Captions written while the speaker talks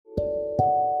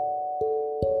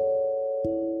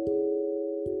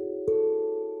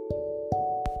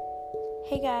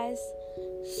Hey guys,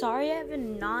 sorry I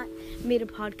haven't not made a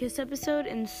podcast episode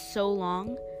in so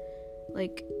long.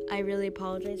 I really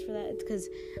apologize for that. It's because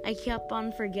I kept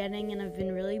on forgetting and I've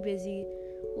been really busy.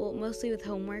 Well, mostly with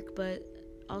homework, but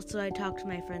also I talk to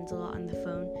my friends a lot on the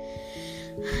phone.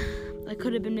 I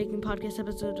could have been making podcast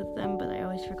episodes with them, but I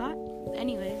always forgot.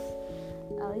 Anyways,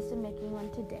 at least I'm making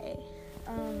one today.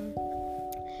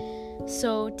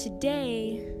 So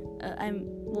today,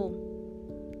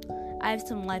 I have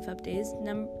some life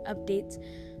updates.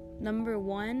 Number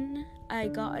one, I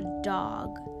got a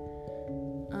dog.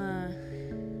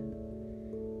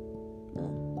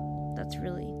 That's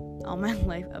really all my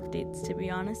life updates, to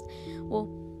be honest. Well,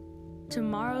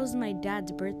 tomorrow's my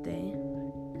dad's birthday,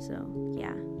 so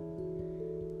yeah,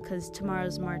 because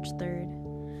tomorrow's March 3rd.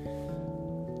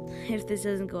 If this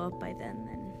doesn't go up by then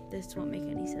this won't make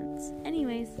any sense.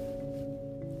 Anyways,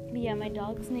 yeah, my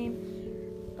dog's name,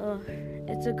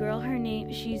 it's a girl.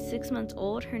 She's 6 months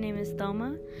old. Her name is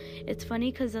Thelma. It's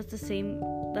funny because that's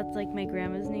like my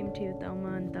grandma's name too,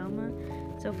 Thelma and Thelma.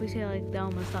 So if we say like,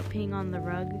 Thelma, stop peeing on the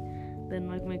rug, then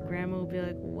like my grandma will be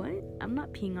like, what? I'm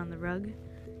not peeing on the rug.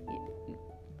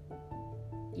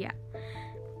 Yeah.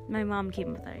 My mom came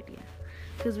up with that idea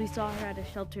because we saw her at a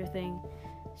shelter thing,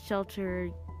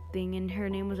 and her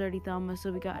name was already Thelma,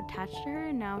 so we got attached to her,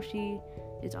 and now she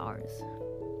is ours.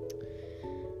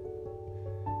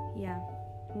 Yeah.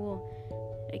 Well,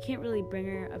 I can't really bring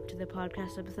her up to the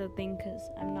podcast episode thing because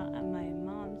I'm not at my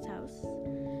mom's house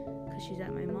because she's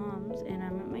at my mom's, and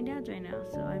I'm at my dad's right now,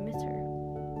 so I miss her.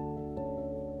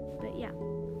 But yeah.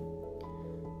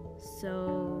 So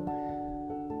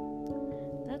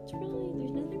there's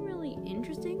nothing really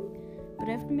interesting, but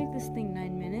I have to make this thing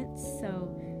 9 minutes, so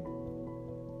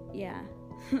yeah.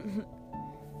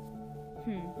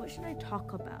 What should I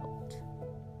talk about?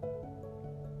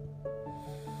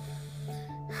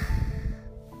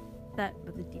 That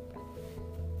with a deep breath.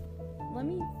 Let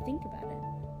me think about it.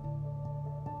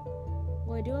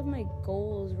 Well, I do have my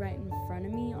goals right in front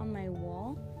of me on my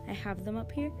wall. I have them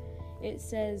up here. It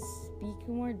says, speak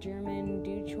more German,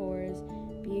 do chores,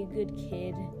 be a good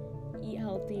kid, eat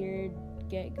healthier,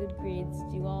 get good grades,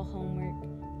 do all homework.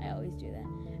 I always do that.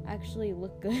 Actually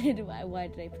look good. Why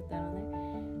did I put that on there?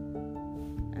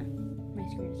 My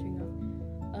screen is ringing off.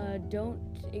 Don't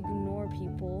ignore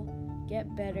people.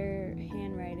 Get better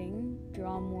handwriting.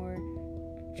 Draw more.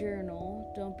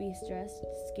 Journal. Don't be stressed.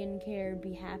 Skincare.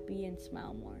 Be happy and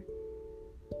smile more.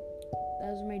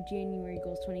 Those are my January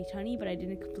goals 2020, but I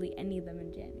didn't complete any of them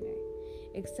in January.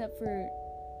 Except for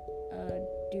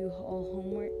do all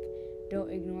homework.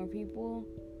 Don't ignore people.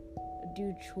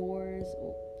 Do chores.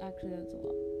 Well, actually, that's a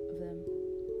lot of them.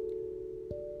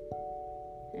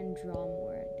 And draw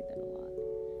more. I do that a lot.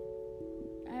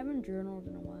 I haven't journaled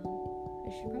in a while. I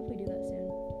should probably do that soon.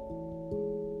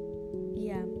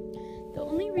 Yeah. The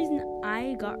only reason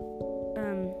I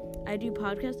do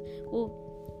podcasts, well,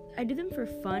 I do them for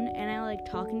fun, and I like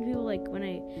talking to people, like when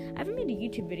I haven't made a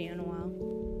YouTube video in a while.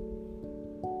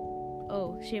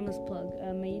 Oh, shameless plug.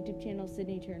 My YouTube channel,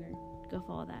 Sydney Turner. Go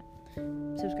follow that.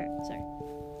 Subscribe. Sorry.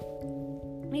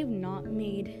 I have not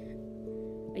made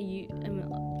a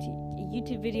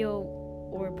YouTube video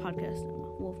or a podcast.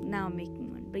 Well, now I'm making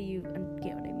one, but you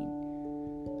get what I mean.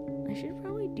 I should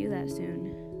probably do that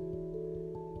soon.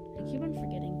 I keep on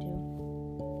forgetting to.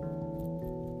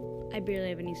 I barely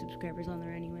have any subscribers on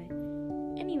there anyway.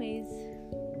 Anyways,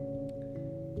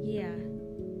 yeah.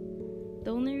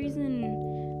 The only reason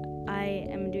I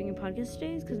am doing a podcast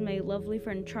today is because my lovely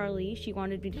friend Charlie, she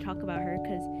wanted me to talk about her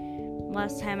because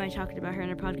last time I talked about her in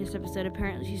a podcast episode,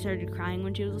 apparently she started crying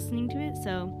when she was listening to it,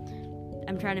 so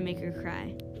I'm trying to make her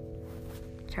cry.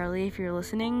 Charlie, if you're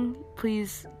listening,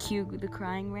 please cue the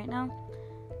crying right now,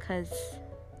 because,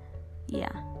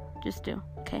 yeah, just do,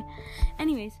 okay?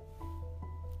 Anyways,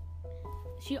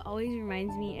 she always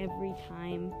reminds me every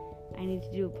time I need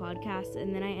to do a podcast,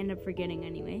 and then I end up forgetting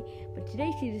anyway. But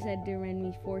today she decided to remind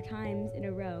me 4 times in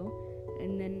a row,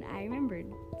 and then I remembered.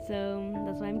 So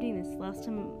that's why I'm doing this.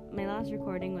 My last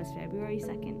recording was February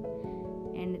 2nd,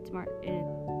 and it's March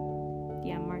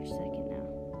 2nd now.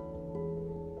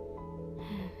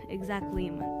 Exactly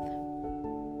a month.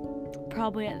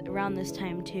 Probably around this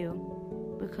time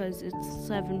too, because it's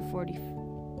 7:40.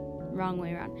 Wrong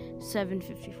way around.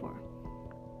 7:54.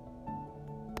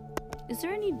 Is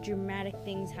there any dramatic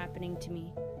things happening to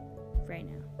me right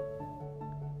now?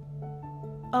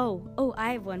 Oh,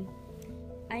 I have one.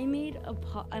 I made a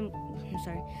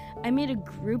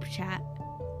group chat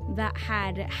that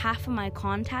had half of my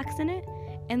contacts in it,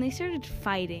 and they started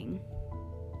fighting.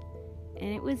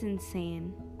 And it was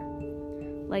insane.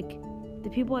 Like, the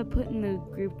people I put in the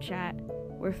group chat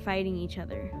were fighting each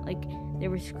other. Like, they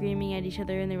were screaming at each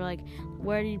other, and they were like,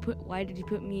 why did you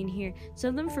put me in here?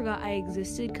 Some of them forgot I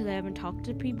existed because I haven't talked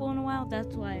to people in a while.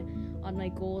 That's why on my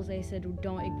goals I said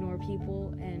don't ignore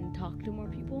people and talk to more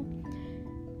people,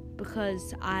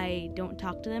 because I don't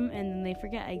talk to them and then they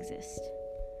forget I exist,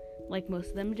 like most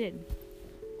of them did.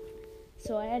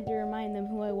 So I had to remind them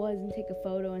who I was and take a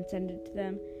photo and send it to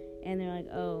them, and they're like,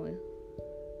 oh.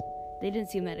 They didn't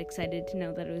seem that excited to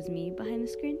know that it was me behind the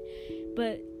screen,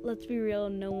 but let's be real,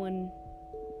 no one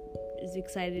is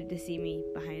excited to see me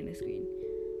behind the screen.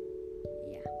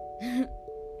 Yeah.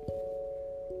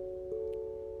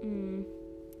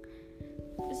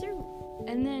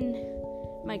 And then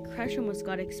my crush almost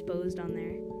got exposed on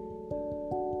there.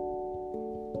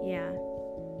 Yeah,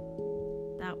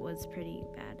 that was pretty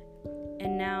bad.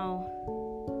 And now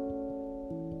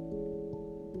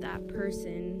that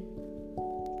person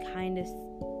kind of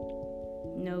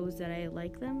knows that I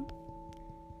like them.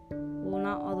 Well,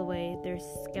 not all the way. They're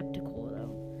skeptical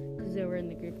though, because they were in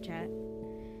the group chat.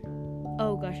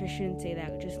 Oh gosh, I shouldn't say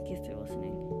that just in case they're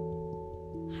listening.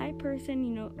 Hi person,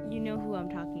 you know who I'm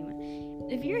talking about.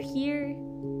 If you're here,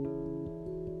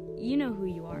 you know who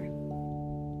you are.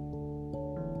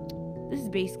 This is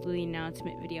basically an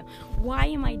announcement video. Why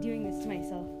am I doing this to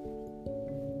myself?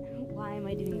 Why am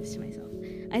I doing this to myself?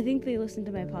 I think they listen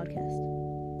to my podcast.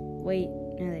 Wait,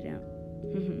 no they don't.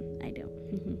 I don't.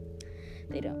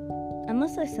 They don't.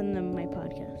 Unless I send them my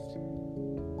podcast.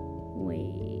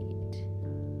 Wait.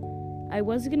 I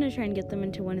was gonna try and get them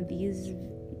into one of these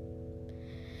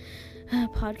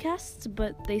podcasts,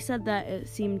 but they said that it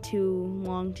seemed too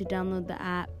long to download the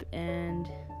app, and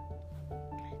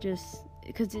just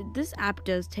because this app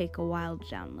does take a while to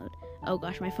download. Oh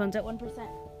gosh, my phone's at 1%.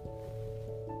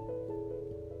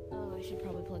 Oh, I should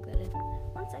probably plug that in.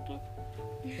 1 second.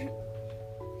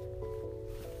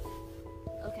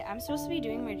 Okay, I'm supposed to be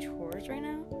doing my chores right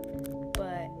now,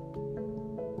 but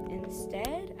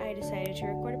instead I decided to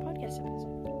record a podcast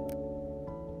episode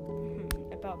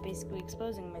about basically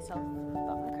exposing myself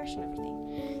about my crush and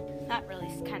everything. That really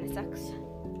kind of sucks.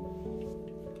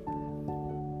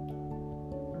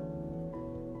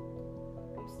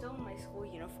 I'm still in my school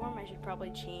uniform. I should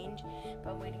probably change,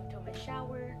 but I'm waiting until my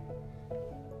shower.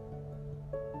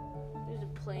 There's a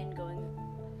plane going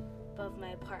above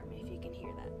my apartment, if you can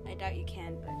hear that. I doubt you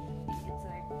can, but it's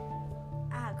there.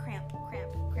 Ah, cramp.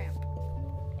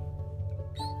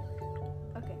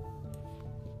 Okay.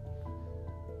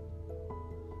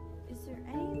 Is there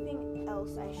anything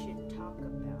else I should talk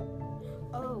about?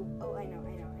 Oh, I know.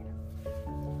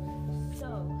 So,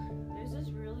 there's this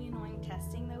really annoying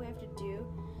testing that we have to do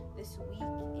this week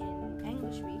in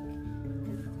English week,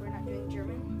 because we're not doing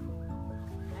German.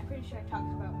 I'm pretty sure I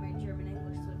talked about my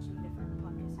German-English switch in a different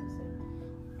podcast episode.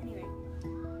 Anyway,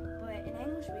 but in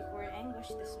English week, we're in English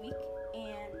this week,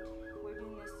 and we're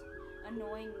doing this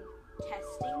annoying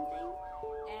testing thing,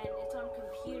 and it's on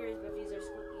computers, we have to use our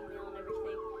school email and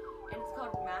everything, and it's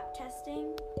called map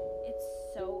testing. It's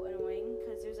so annoying,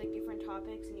 because there's like different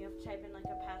topics, and you have to type in like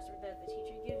a password that the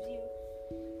teacher gives you,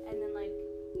 and then like,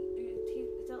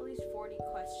 it's at least 40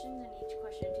 questions, and each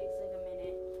question takes like a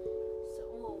minute. So,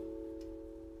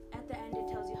 at the end it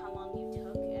tells you how long you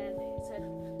took, and it said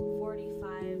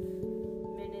 45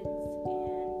 minutes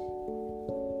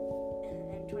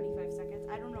and 25 seconds.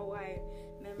 I don't know why I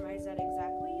memorized that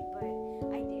exactly, but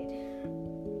I did.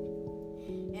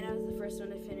 And I was the first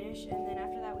one to finish, and then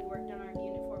after that we worked on our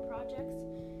Unit 4 projects,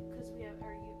 because we are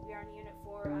in Unit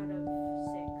 4 out of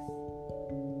 6.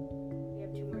 We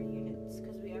have 2 more units,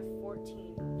 because we have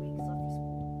 14 weeks left of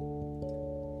school.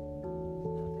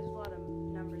 There's a lot of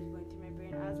numbers going through my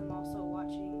brain as I'm also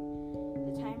watching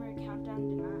the timer count to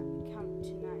 9,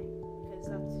 because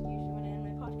that's usually when I end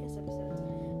my podcast episodes.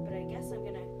 But I guess I'm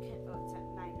gonna, it's at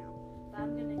 9 now, but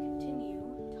I'm gonna continue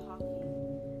talking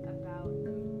about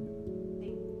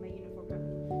my Unit 4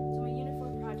 project. So my Unit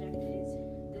 4 project is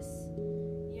this: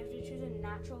 you have to choose a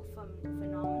natural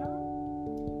phenomenon,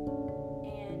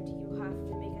 and you have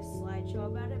to make a slideshow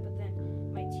about it, but then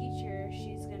my teacher,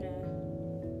 she's gonna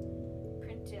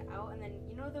print it out, and then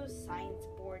you know those science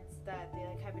boards that they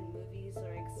like have in movies,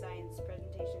 or like science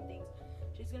presentation things,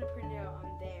 she's gonna print it out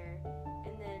on there,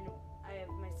 and then I have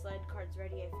my slide cards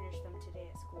ready. I finished them today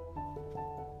at school,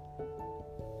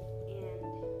 and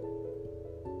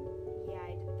yeah,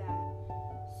 I did that.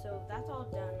 So that's all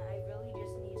done. I really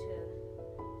just need to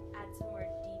add some more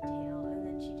detail, and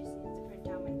then she just needs to print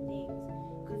out my things,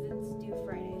 because it's due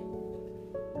Friday,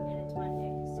 and it's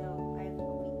Monday, so I have a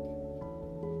week.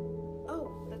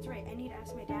 Oh, that's right, I need to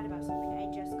ask my dad about something.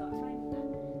 I just got time that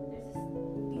there's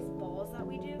these balls that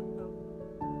we do.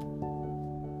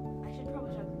 I should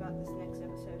probably talk about this next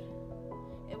episode.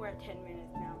 at 10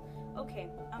 minutes now. Okay,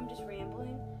 I'm just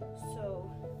rambling.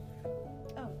 So,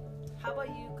 how about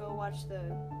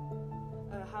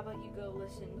you go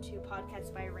listen to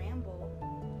podcasts by Ramble?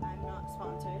 I'm not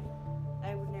sponsored.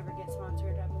 I would never get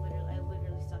sponsored. I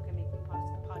literally suck at making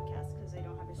podcasts because I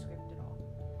don't have a script at all.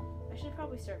 I should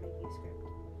probably start making a script,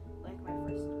 like my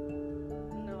first